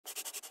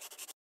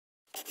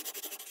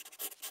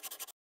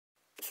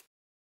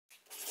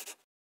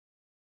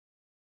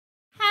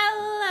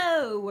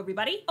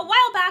everybody. A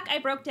while back, I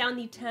broke down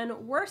the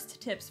 10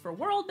 worst tips for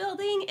world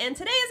building, and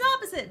today is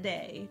opposite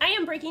day. I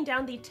am breaking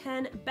down the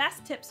 10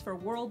 best tips for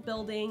world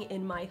building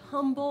in my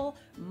humble,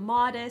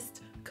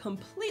 modest,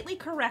 completely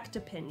correct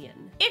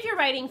opinion. If you're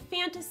writing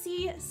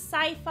fantasy,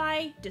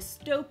 sci-fi,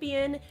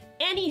 dystopian,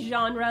 any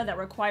genre that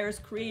requires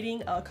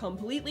creating a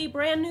completely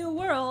brand new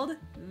world,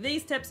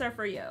 these tips are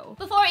for you.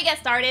 Before we get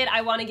started,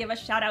 I want to give a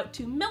shout out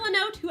to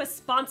Milanote, who has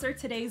sponsored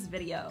today's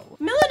video.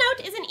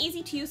 Milanote is an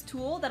easy to use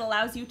tool that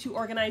allows you to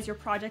organize your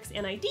projects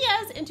and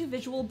ideas into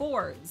visual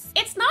boards.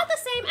 It's not the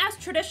same as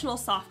traditional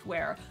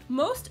software.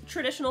 Most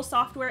traditional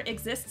software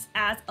exists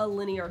as a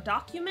linear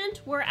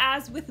document,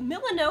 whereas with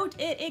Milanote,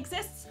 it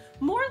exists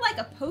more like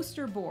a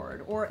poster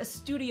board or a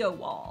studio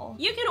wall.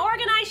 You can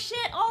organize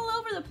shit all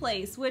over the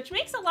place, which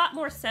makes a lot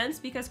more sense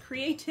because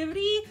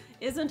creativity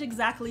isn't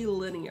exactly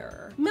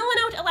linear.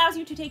 Milanote allows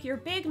you to take your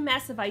big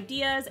mess of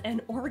ideas and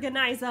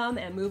organize them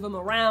and move them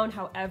around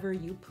however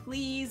you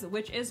please,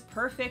 which is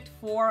perfect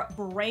for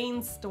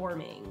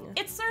brainstorming.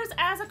 It serves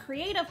as a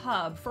creative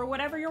hub for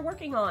whatever you're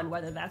working on,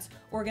 whether that's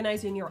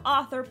organizing your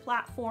author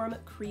platform,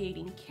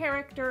 creating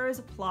characters,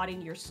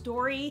 plotting your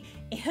story,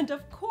 and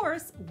of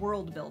course,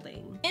 world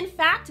building. In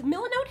fact,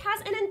 Milanote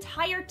has an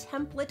entire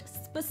template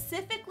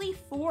specifically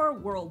for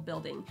world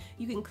building.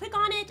 You can click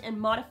on it and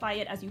modify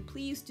it as you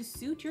please to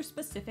suit your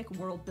specific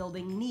world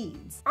building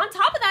needs. On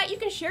top of that, you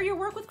can share your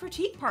work with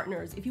critique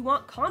partners if you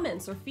want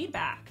comments or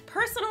feedback.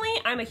 Personally,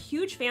 I'm a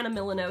huge fan of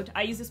Milanote.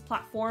 I use this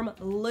platform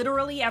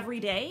literally every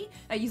day.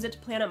 I use it to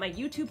plan out my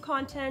YouTube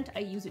content, I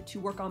use it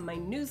to work on my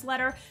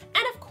newsletter,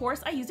 and of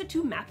course, I use it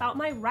to map out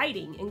my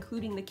writing,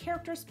 including the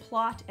characters,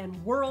 plot, and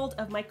world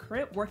of my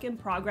current work in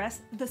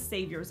progress, The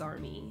Savior's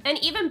Army. And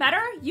even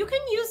better, you can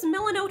use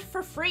Milanote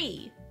for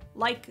free.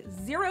 Like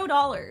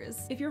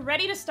 $0. If you're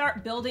ready to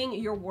start building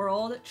your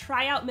world,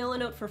 try out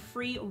Milanote for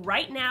free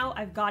right now.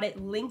 I've got it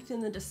linked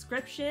in the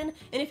description.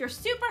 And if you're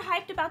super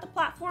hyped about the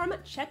platform,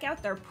 check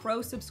out their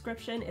pro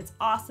subscription. It's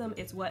awesome.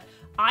 It's what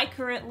I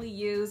currently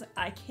use.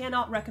 I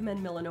cannot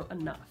recommend Milanote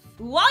enough.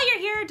 While you're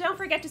here, don't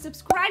forget to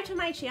subscribe to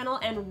my channel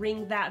and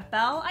ring that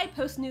bell. I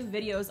post new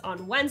videos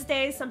on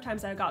Wednesdays.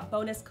 Sometimes I've got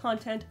bonus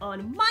content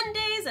on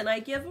Mondays, and I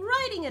give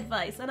writing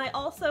advice. And I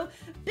also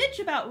bitch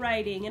about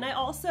writing, and I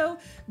also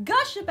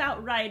gush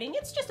about writing.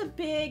 It's just a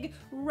big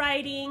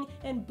writing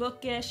and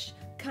bookish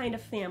kind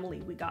of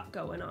family we got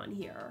going on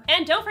here.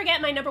 And don't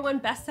forget my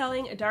 #1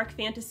 best-selling dark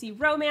fantasy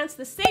romance,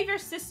 The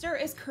Savior's Sister,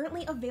 is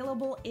currently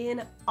available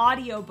in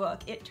audiobook.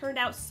 It turned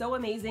out so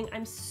amazing.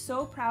 I'm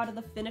so proud of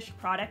the finished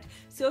product.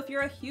 So if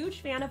you're a huge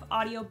fan of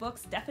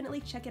audiobooks,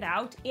 definitely check it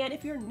out. And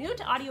if you're new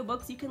to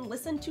audiobooks, you can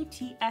listen to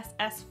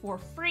TSS for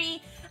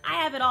free. I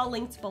have it all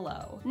linked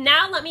below.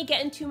 Now let me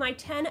get into my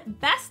 10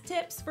 best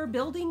tips for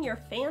building your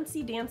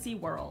fancy-dancy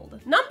world.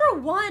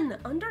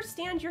 #1,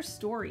 understand your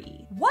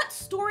story. What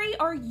story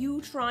are you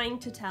trying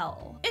to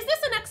tell? Is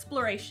this an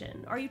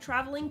exploration? Are you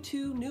traveling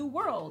to new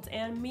worlds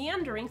and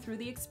meandering through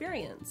the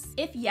experience?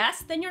 If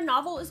yes, then your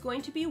novel is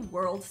going to be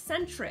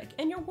world-centric,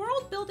 and your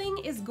world building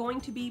is going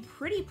to be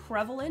pretty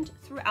prevalent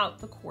throughout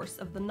the course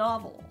of the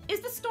novel. Is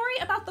the story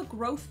about the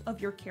growth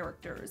of your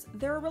characters,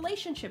 their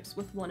relationships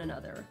with one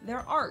another,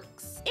 their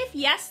arcs? If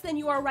yes, then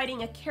you are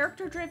writing a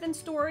character-driven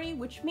story,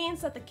 which means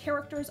that the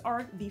characters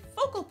are the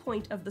focal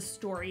point of the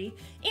story,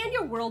 and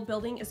your world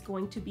building is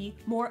going to be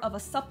more of a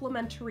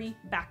supplementary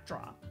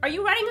backdrop. Are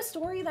you writing a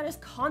story that is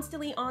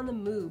constantly on the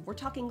move? We're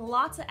talking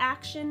lots of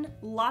action,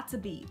 lots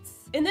of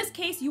beats. In this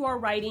case, you are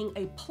writing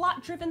a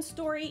plot-driven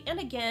story, and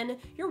again,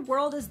 your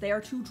world is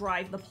there to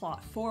drive the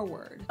plot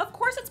forward. Of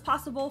course, it's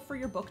possible for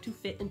your book to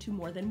fit into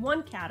more than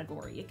one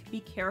category. It can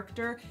be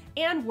character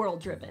and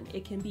world-driven.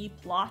 It can be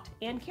plot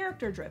and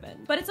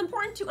character-driven. But it's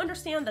important to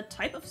understand the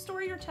type of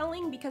story you're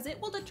telling because it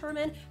will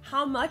determine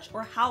how much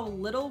or how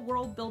little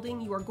world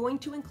building you are going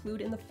to include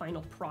in the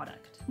final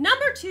product.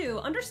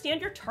 #2, understand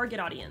your target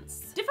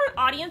audience. Different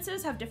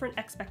audiences have different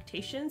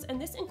expectations, and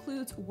this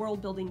includes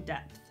world building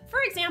depth. For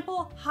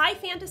example, high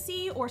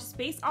fantasy or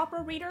space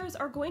opera readers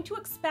are going to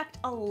expect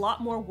a lot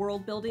more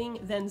world building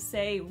than,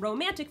 say,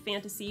 romantic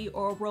fantasy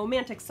or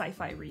romantic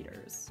sci-fi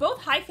readers.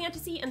 Both high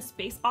fantasy and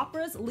space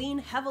operas lean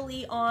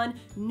heavily on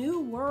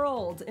new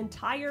worlds,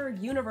 entire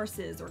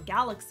universes, or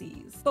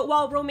galaxies. But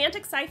while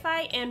romantic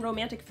sci-fi and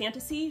romantic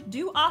fantasy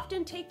do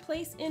often take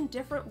place in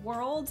different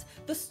worlds,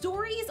 the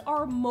stories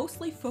are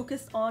mostly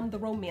focused on the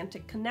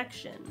romantic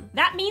connection.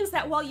 That means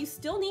that while you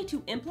still need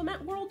to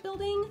implement world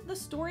building, the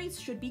stories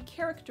should be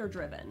character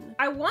driven.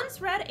 I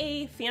once read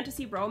a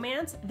fantasy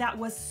romance that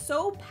was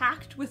so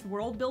packed with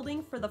world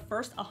building for the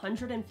first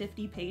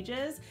 150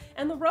 pages,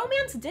 and the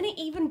romance didn't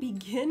even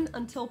begin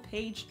until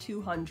page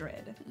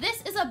 200.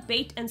 This is a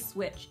bait and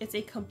switch. It's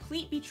a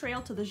complete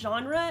betrayal to the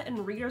genre,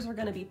 and readers are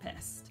gonna be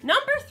pissed.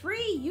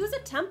 #3, use a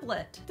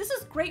template. This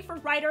is great for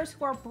writers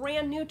who are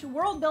brand new to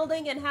world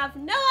building and have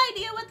no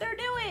idea what they're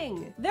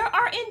doing. There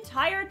are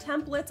entire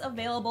templates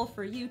available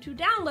for you to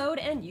download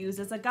and use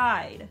as a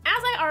guide.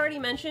 As I already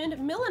mentioned,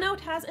 Milanote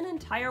has has an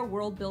entire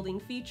world building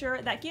feature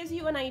that gives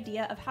you an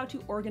idea of how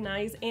to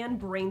organize and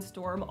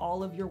brainstorm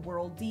all of your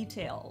world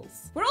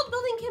details. World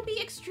building can be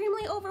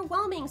extremely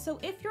overwhelming, so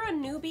if you're a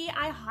newbie,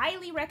 I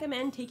highly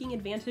recommend taking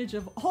advantage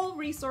of all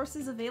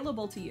resources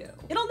available to you.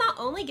 It'll not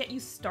only get you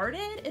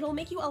started, it'll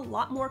make you a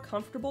lot more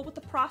comfortable with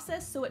the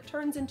process so it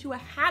turns into a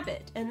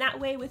habit, and that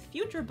way with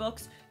future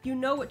books, you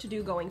know what to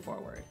do going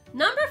forward.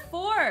 Number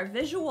 4,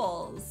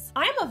 visuals.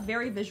 I am a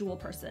very visual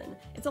person.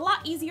 It's a lot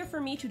easier for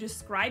me to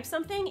describe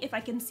something if I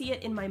can see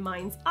it in my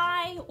mind's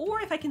eye or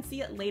if I can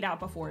see it laid out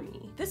before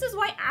me. This is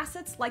why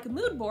assets like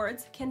mood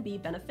boards can be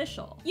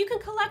beneficial. You can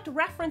collect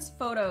reference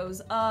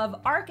photos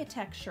of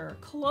architecture,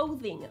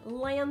 clothing,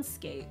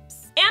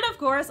 landscapes. And of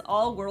course,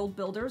 all world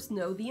builders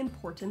know the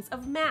importance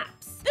of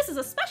maps. This is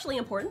especially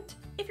important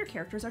if your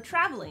characters are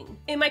traveling.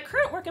 In my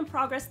current work in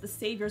progress, The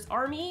Savior's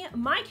Army,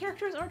 my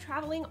characters are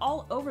traveling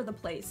all over the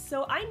place,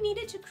 so I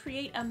needed to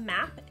create a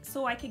map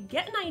so I could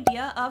get an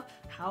idea of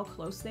how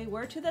close they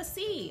were to the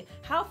sea,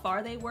 how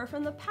far they were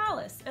from the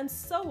palace, and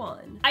so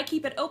on. I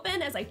keep it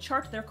open as I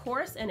chart their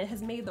course, and it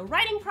has made the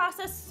writing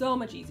process so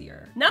much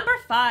easier. Number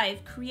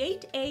 5,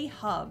 create a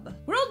hub.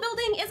 World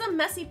building is a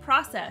messy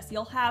process.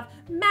 You'll have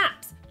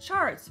maps,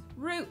 charts,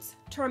 routes,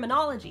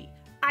 terminology.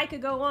 I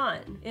could go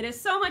on. It is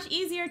so much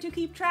easier to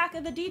keep track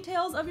of the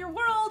details of your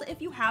world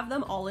if you have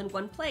them all in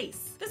one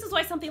place. This is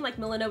why something like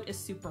Milanote is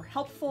super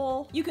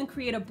helpful. You can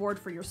create a board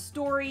for your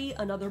story,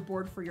 another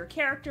board for your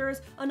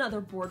characters,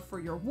 another board for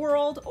your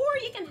world, or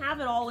you can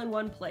have it all in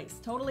one place.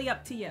 Totally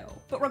up to you.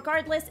 But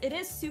regardless, it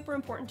is super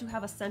important to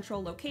have a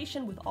central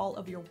location with all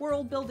of your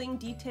world building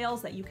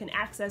details that you can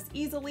access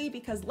easily,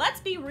 because let's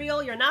be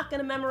real, you're not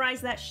gonna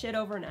memorize that shit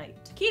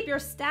overnight. Keep your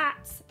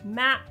stats,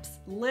 maps,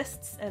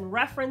 lists, and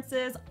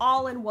references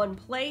all in one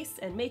place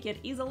and make it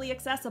easily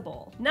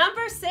accessible.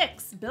 Number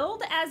 6,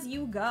 build as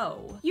you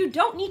go. You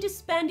don't need to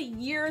spend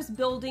years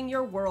building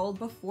your world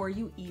before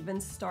you even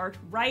start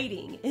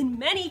writing. In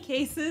many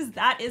cases,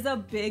 that is a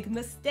big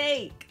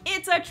mistake.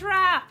 It's a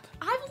trap.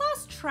 I've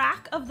lost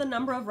track of the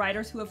number of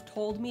writers who have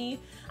told me,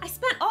 I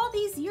spent all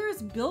these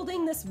years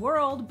building this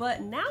world,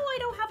 but now I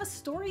don't have a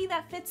story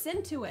that fits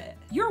into it.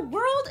 Your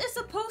world is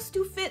supposed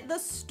to fit the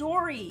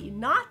story,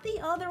 not the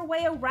other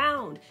way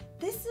around.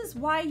 This is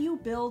why you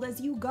build as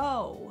you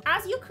go.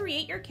 As you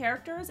create your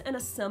characters and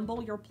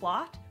assemble your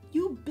plot,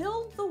 you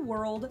build the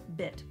world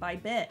bit by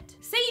bit.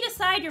 Say you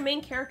decide your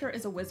main character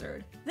is a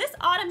wizard. This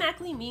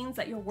automatically means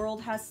that your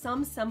world has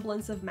some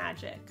semblance of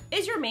magic.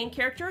 Is your main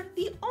character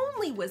the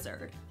only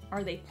wizard?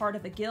 Are they part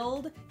of a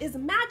guild? Is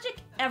magic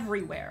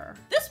everywhere?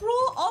 This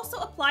rule also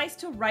applies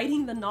to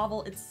writing the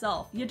novel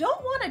itself. You don't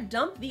want to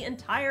dump the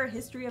entire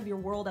history of your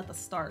world at the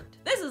start.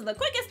 This is the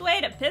quickest way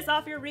to piss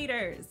off your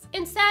readers.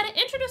 Instead,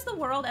 introduce the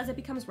world as it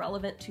becomes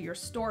relevant to your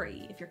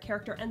story. If your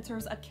character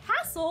enters a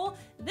castle,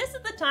 this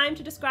is the time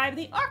to describe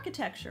the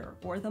architecture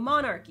or the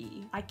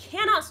monarchy. I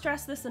cannot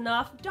stress this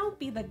enough. Don't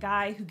be the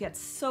guy who gets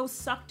so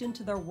sucked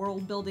into their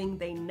world building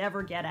they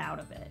never get out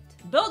of it.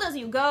 Build as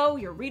you go,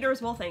 your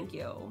readers will thank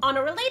you. On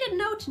a related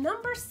note,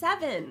 number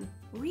 7,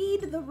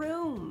 read the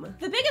room.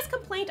 The biggest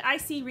complaint I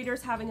see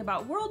readers having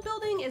about world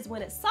building is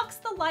when it sucks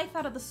the life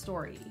out of the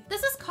story.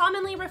 This is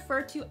commonly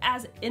referred to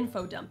as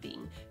info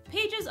dumping.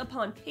 Pages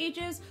upon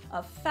pages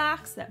of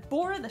facts that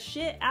bore the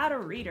shit out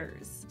of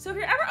readers. So if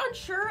you're ever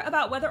unsure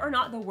about whether or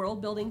not the world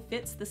building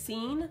fits the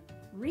scene,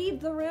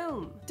 read the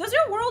room. Does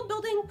your world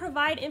building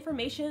provide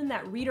information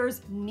that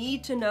readers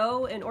need to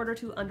know in order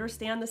to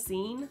understand the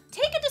scene?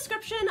 Take a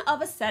description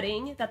of a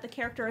setting that the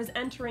character is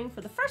entering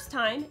for the first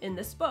time in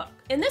this book.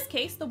 In this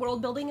case, the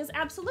world building is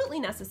absolutely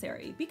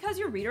necessary because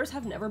your readers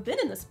have never been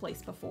in this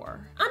place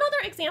before. Another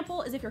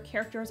example is if your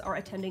characters are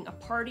attending a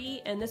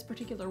party and this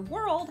particular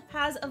world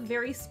has a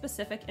very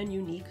specific and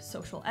unique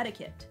social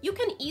etiquette. You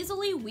can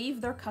easily weave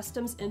their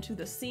customs into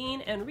the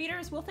scene and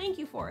readers will thank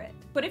you for it.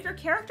 But if your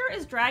character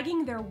is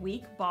dragging their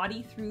weak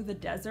body through the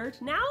desert,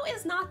 now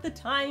is not the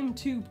time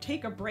to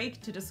take a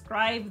break to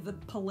describe the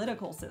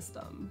political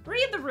system.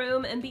 Read the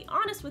room and be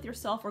honest with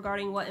yourself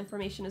regarding what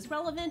information is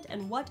relevant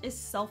and what is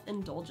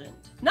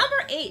self-indulgent. Number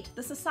 8,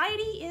 the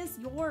society is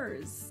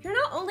yours. You're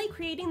not only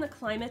creating the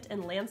climate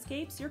and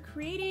landscapes, you're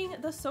creating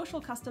the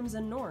social customs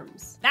and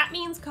norms. That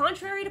means,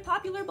 contrary to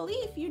popular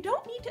belief, you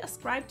don't need to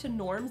ascribe to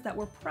norms that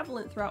were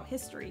prevalent throughout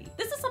history.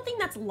 This is something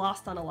that's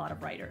lost on a lot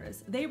of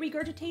writers. They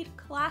regurgitate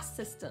class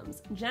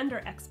systems,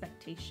 gender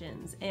expectations,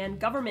 and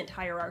government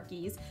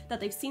hierarchies that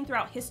they've seen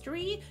throughout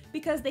history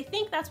because they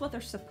think that's what they're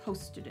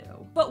supposed to do.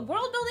 But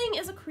world building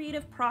is a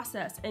creative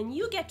process and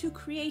you get to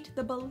create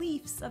the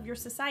beliefs of your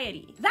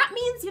society. That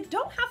means you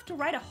don't have to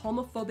write a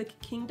homophobic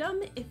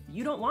kingdom if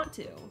you don't want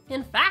to.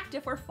 In fact,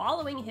 if we're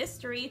following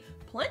history,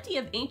 plenty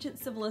of ancient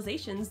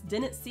civilizations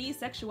didn't see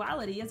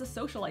sexuality as a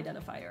social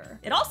identifier.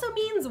 It also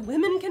means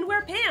women can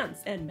wear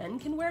pants and men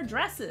can wear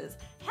dresses.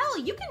 Hell,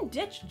 you can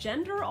ditch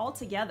gender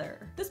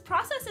altogether. This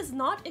process is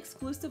not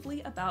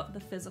exclusively about the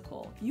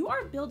physical. You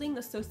are building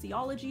the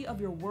sociology of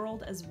your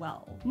world as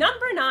well.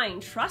 Number 9,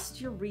 trust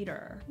your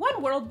reader.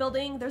 When world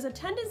building, there's a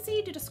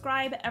tendency to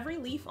describe every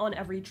leaf on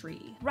every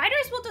tree.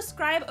 Writers will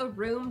describe a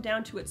room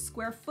down to its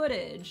square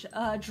footage,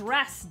 a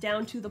dress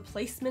down to the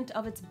placement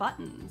of its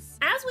buttons.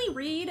 As we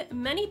read,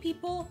 many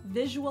people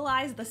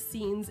visualize the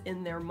scenes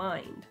in their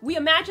mind. We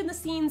imagine the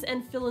scenes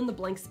and fill in the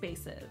blank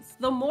spaces.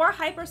 The more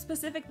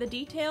hyper-specific the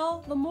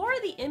detail, the more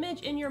the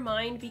image in your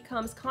mind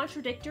becomes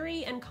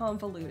contradictory and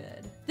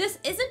convoluted. This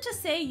isn't to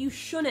say you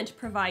shouldn't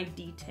provide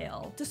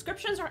detail.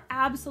 Descriptions are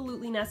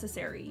absolutely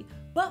necessary,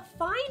 but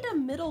find a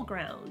middle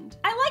ground.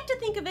 I like to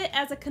think of it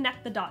as a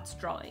connect the dots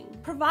drawing.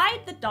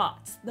 Provide the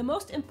dots, the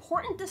most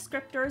important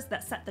descriptors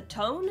that set the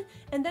tone,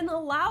 and then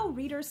allow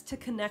readers to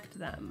connect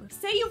them.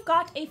 Say you've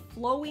got a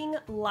flowing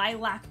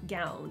lilac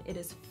gown. It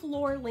is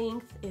floor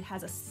length, it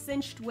has a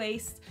cinched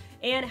waist,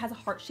 and it has a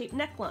heart-shaped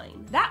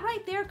neckline. That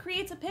right there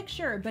creates a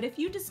picture, but if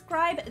you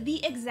describe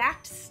the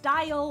exact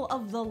style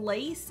of the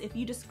lace, if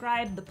you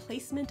describe the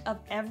placement of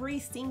every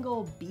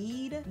single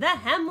bead, the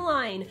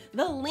hemline,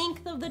 the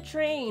length of the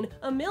train,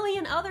 a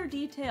million other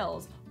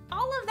details,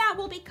 all of that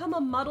will become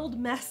a muddled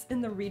mess in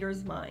the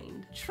reader's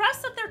mind.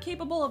 Trust that they're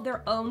capable of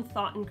their own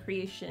thought and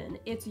creation.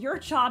 It's your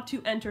job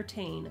to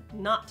entertain,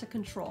 not to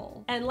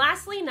control. And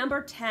lastly,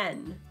 number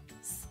 10.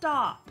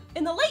 Stop.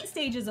 In the late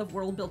stages of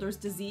World Builder's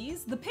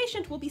disease, the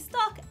patient will be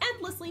stuck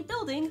endlessly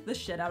building the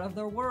shit out of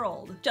their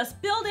world. Just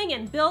building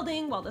and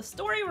building while the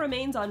story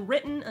remains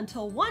unwritten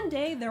until one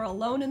day they're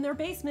alone in their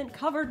basement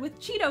covered with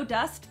Cheeto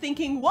dust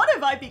thinking, what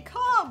have I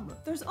become?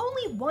 There's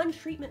only one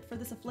treatment for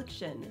this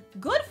affliction.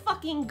 Good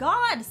fucking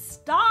God,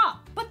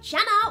 stop. But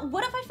Jenna,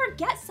 what if I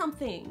forget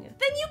something?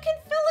 Then you can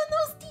fill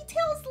in those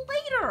details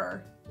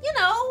later. You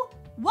know,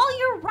 while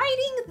you're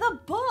writing the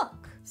book.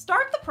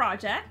 Start the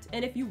project,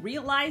 and if you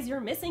realize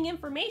you're missing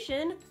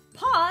information,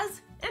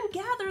 pause and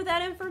gather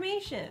that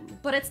information.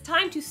 But it's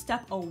time to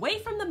step away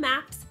from the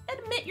maps,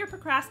 admit you're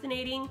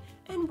procrastinating,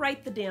 and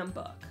write the damn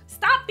book.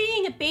 Stop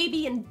being a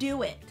baby and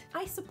do it.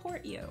 I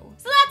support you.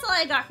 So that's all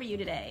I got for you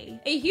today.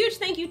 A huge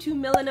thank you to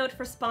Milanote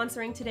for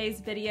sponsoring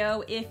today's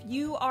video. If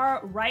you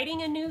are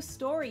writing a new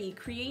story,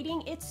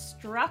 creating its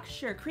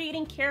structure,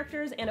 creating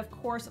characters, and of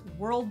course,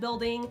 world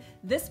building,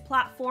 this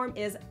platform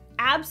is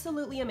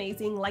absolutely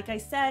amazing. Like I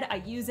said, I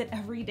use it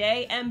every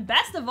day, and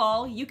best of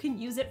all, you can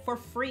use it for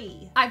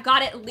free. I've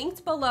got it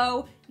linked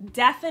below.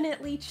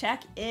 Definitely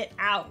check it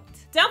out.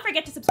 Don't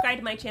forget to subscribe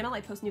to my channel. I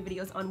post new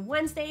videos on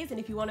Wednesdays, and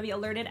if you want to be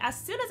alerted as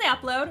soon as I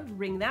upload,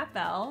 ring that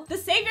bell. The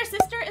Save Your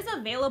Sister is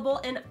available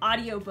in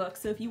audiobook,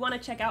 so if you want to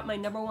check out my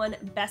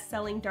 #1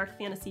 best-selling dark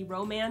fantasy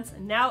romance,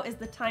 now is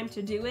the time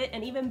to do it.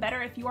 And even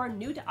better, if you are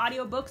new to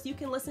audiobooks, you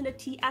can listen to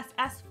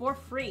TSS for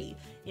free.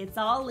 It's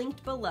all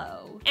linked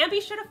below. And be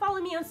sure to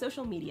follow me on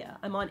social media.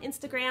 I'm on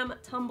Instagram,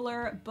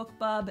 Tumblr,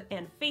 BookBub,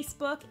 and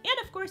Facebook.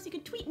 And of course, you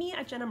can tweet me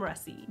at Jenna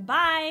Moreci.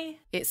 Bye!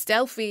 It's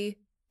stealthy.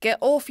 Get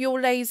off your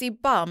lazy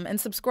bum and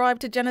subscribe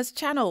to Jenna's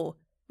channel.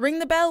 Ring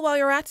the bell while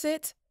you're at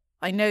it.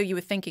 I know you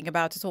were thinking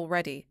about it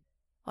already.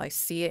 I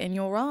see it in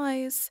your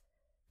eyes.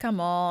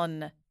 Come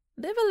on,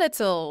 live a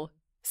little.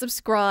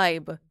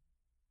 Subscribe.